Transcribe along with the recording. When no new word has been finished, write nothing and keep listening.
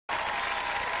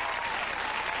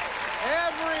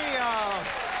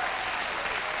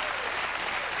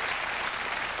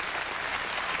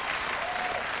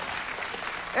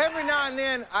every now and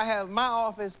then, I have my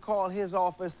office call his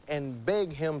office and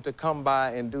beg him to come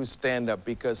by and do stand-up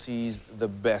because he's the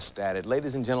best at it.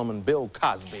 Ladies and gentlemen, Bill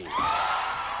Cosby.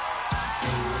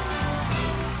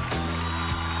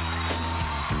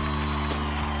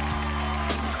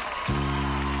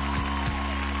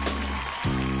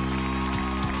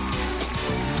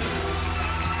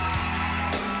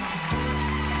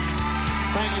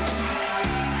 Thank you.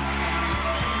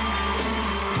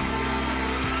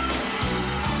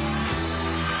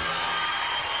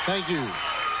 Thank you.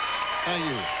 Thank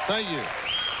you. Thank you.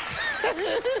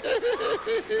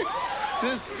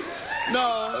 This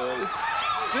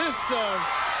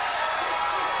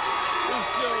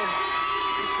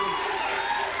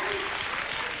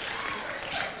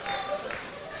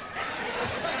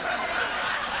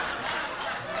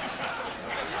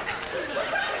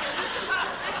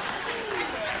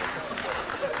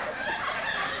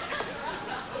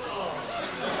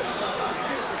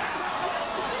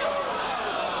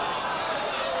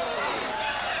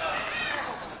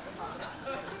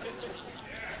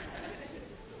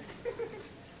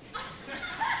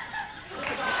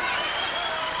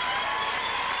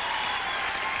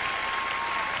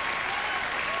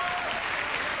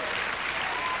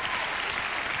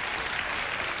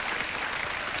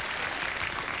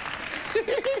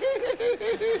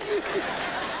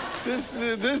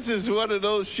This is one of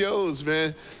those shows,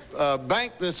 man.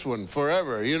 Bank this one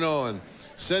forever, you know, and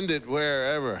send it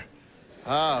wherever.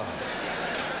 No,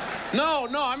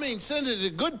 I mean, send it to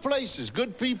good places,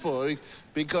 good people,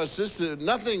 because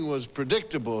nothing was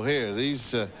predictable here.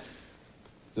 These,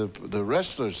 the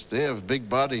wrestlers, they have big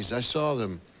bodies. I saw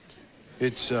them.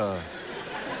 It's, yeah,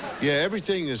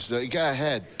 everything is, the guy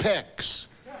had pecs.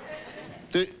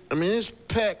 I mean, his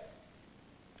pec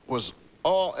was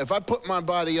all, if I put my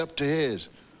body up to his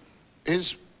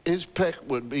pec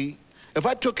would be, if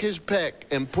I took his pec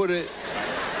and put it,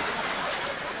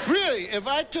 really, if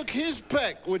I took his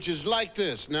pec, which is like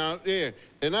this, now here,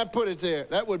 and I put it there,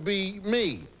 that would be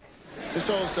me, this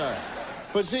whole side.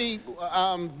 But see,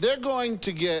 they're going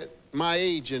to get my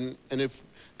age, and if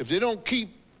they don't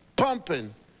keep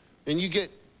pumping, and you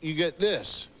get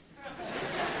this.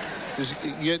 Just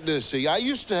get this. See, I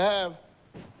used to have,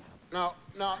 no.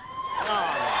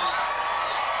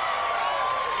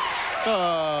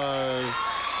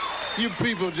 You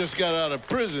people just got out of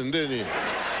prison, didn't you?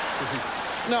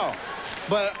 No,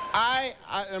 but I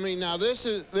mean, now this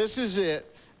is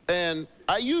it, and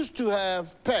I used to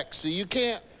have pecs, so you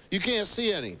can't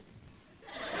see any.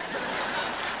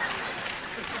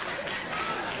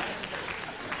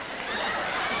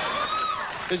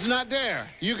 It's not there.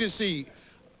 You can see,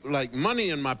 like, money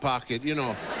in my pocket, you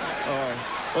know.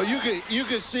 Or you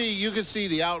could see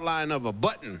the outline of a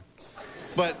button,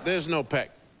 but there's no pec.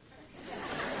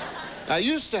 I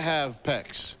used to have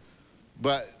pecs,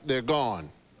 but they're gone.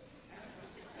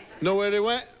 Know where they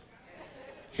went?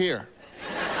 Here.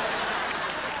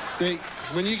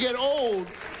 When you get old,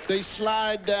 they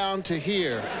slide down to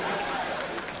here.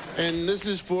 And this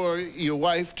is for your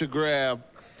wife to grab,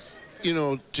 you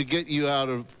know, to get you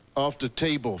off the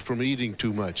table from eating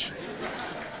too much.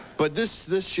 But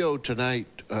this show tonight,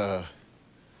 I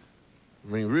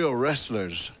mean, real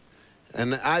wrestlers,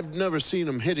 and I've never seen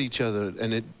them hit each other.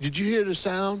 And did you hear the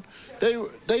sound?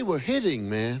 They were hitting,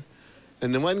 man.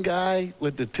 And the one guy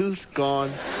with the tooth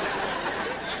gone,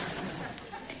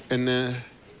 and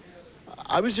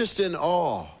I was just in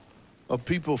awe of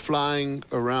people flying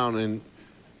around, and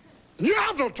you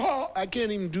have to talk. I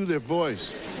can't even do their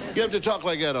voice. You have to talk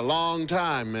like that a long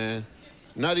time, man.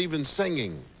 Not even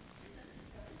singing.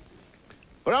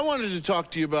 But I wanted to talk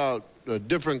to you about a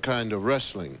different kind of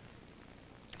wrestling.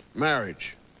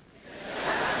 Marriage.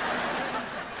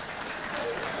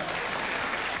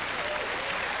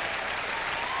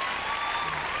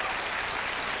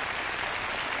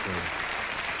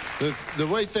 The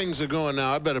way things are going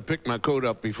now, I better pick my coat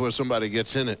up before somebody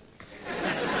gets in it.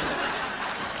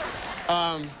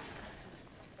 I've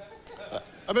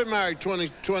been married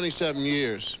 27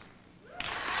 years.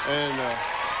 And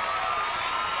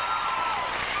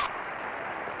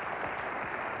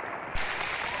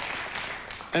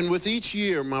and with each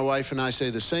year, my wife and I say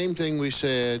the same thing we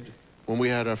said when we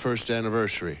had our first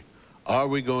anniversary. Are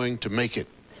we going to make it?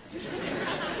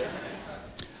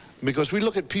 Because we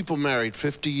look at people married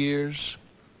 50 years.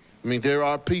 I mean, there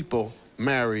are people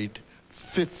married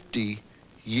 50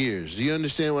 years. Do you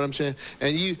understand what I'm saying?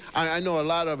 And I know a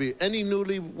lot of you, any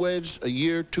newlyweds, a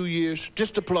year, 2 years,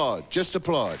 just applaud, just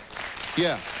applaud.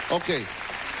 Yeah, okay.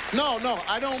 No,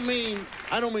 I don't mean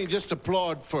just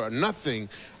applaud for nothing.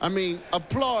 I mean,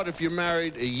 applaud if you're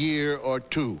married a year or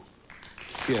two.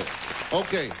 Yeah,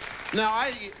 okay. Now,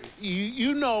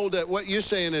 you know that what you're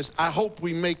saying is, I hope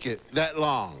we make it that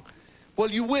long. Well,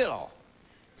 you will.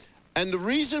 And the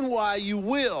reason why you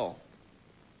will,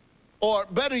 or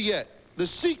better yet, the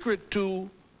secret to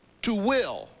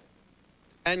will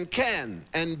and can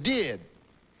and did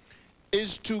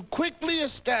is to quickly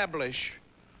establish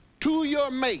to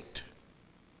your mate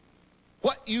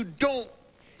what you don't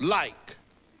like.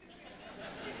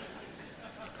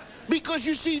 Because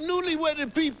you see,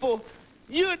 newlywed people,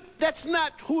 that's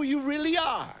not who you really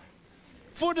are.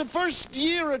 For the first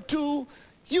year or two,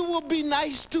 you will be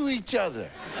nice to each other.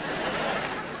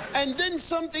 And then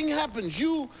something happens.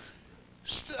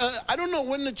 I don't know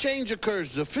when the change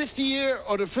occurs, the 5th year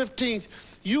or the 15th,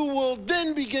 you will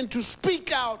then begin to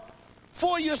speak out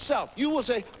for yourself. You will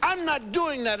say, I'm not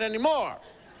doing that anymore.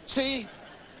 See?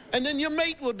 And then your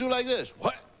mate will do like this.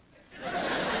 What?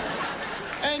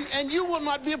 And you will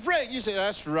not be afraid. You say,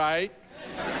 that's right.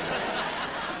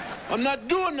 I'm not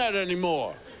doing that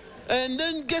anymore. And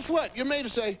then guess what? Your mate will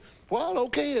say, well,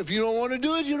 okay, if you don't want to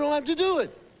do it, you don't have to do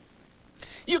it.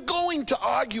 You're going to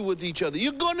argue with each other.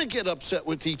 You're going to get upset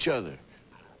with each other.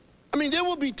 I mean, there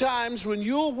will be times when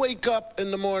you'll wake up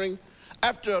in the morning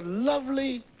after a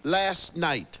lovely last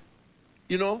night.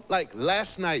 You know, like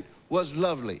last night was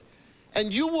lovely.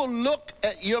 And you will look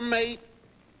at your mate,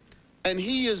 and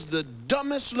he is the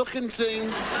dumbest looking thing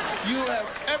you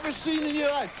have ever seen in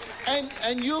your life.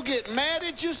 And you'll get mad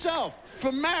at yourself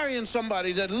for marrying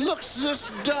somebody that looks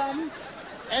this dumb.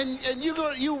 And you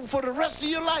for the rest of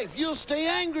your life, you'll stay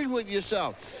angry with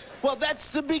yourself. Well, that's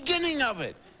the beginning of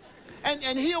it.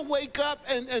 And he'll wake up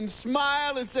and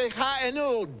smile and say hi, and a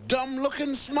little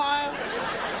dumb-looking smile.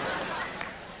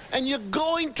 And you're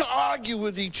going to argue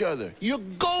with each other. You're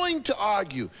going to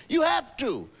argue. You have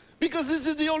to, because this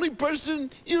is the only person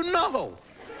you know.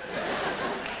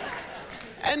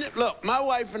 And look, my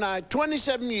wife and I,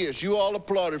 27 years, you all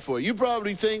applauded for it. You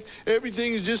probably think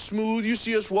everything is just smooth. You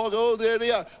see us walk, oh, there they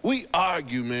are. We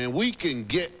argue, man. We can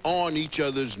get on each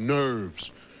other's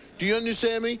nerves. Do you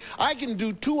understand me? I can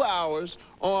do 2 hours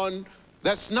on,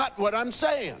 that's not what I'm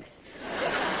saying.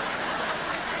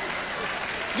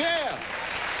 Yeah,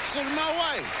 so my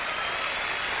wife.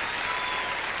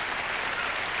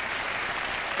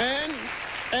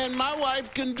 And my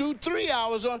wife can do 3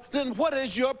 hours on, then what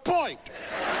is your point?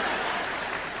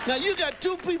 Now, you got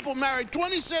two people married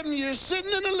 27 years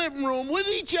sitting in the living room with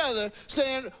each other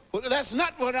saying, well, that's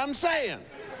not what I'm saying.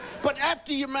 But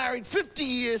after you're married 50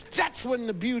 years, that's when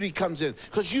the beauty comes in.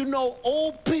 Because you know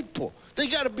old people, they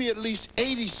got to be at least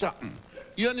 80-something.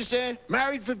 You understand?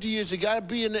 Married 50 years, they got to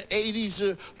be in the 80s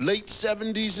or late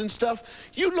 70s and stuff.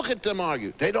 You look at them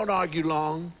argue. They don't argue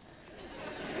long.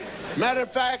 Matter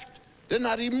of fact, they're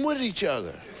not even with each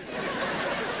other.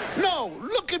 No,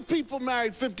 look at people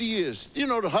married 50 years. You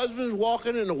know, the husband's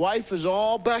walking and the wife is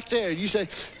all back there. You say,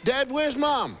 Dad, where's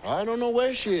Mom? I don't know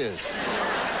where she is.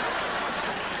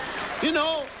 You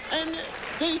know, and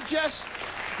they just,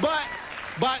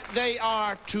 but they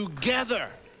are together.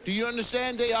 Do you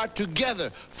understand? They are together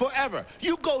forever.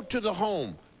 You go to the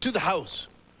home, to the house,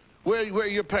 where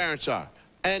your parents are,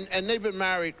 and they've been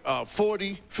married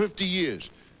 40, 50 years.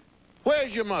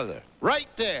 Where's your mother? Right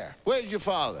there. Where's your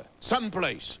father?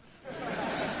 Someplace.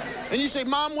 And you say,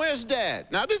 Mom, where's Dad?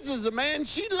 Now, this is the man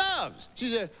she loves. She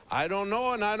said, I don't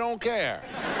know and I don't care.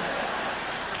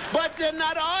 But they're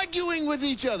not arguing with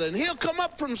each other. And he'll come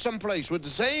up from someplace with the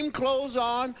same clothes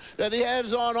on that he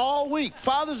has on all week.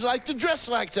 Fathers like to dress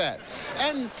like that.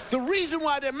 And the reason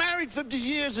why they're married 50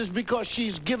 years is because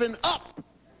she's given up.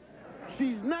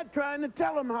 She's not trying to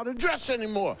tell him how to dress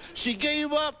anymore. She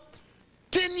gave up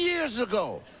 10 years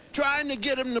ago trying to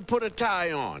get him to put a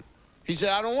tie on. He said,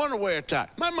 I don't want to wear a tie.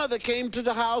 My mother came to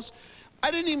the house.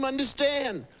 I didn't even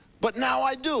understand. But now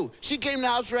I do. She came to the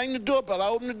house, rang the doorbell. I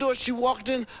opened the door. She walked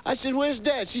in. I said, where's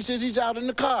Dad? She said, he's out in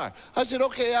the car. I said,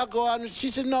 okay, I'll go out. She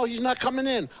said, no, he's not coming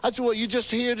in. I said, well, you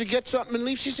just here to get something and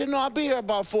leave? She said, no, I'll be here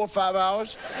about 4 or 5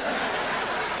 hours.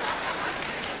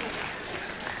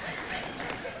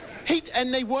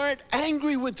 And they weren't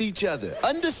angry with each other.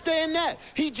 Understand that.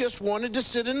 He just wanted to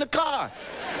sit in the car.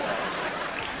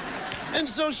 And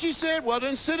so she said, well,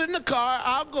 then sit in the car.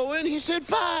 I'll go in. He said,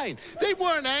 fine. They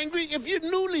weren't angry. If you're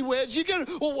newlyweds, you get,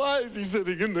 well, why is he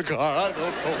sitting in the car? I don't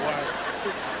know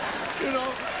why. You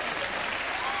know.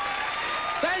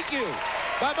 Thank you.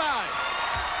 Bye-bye.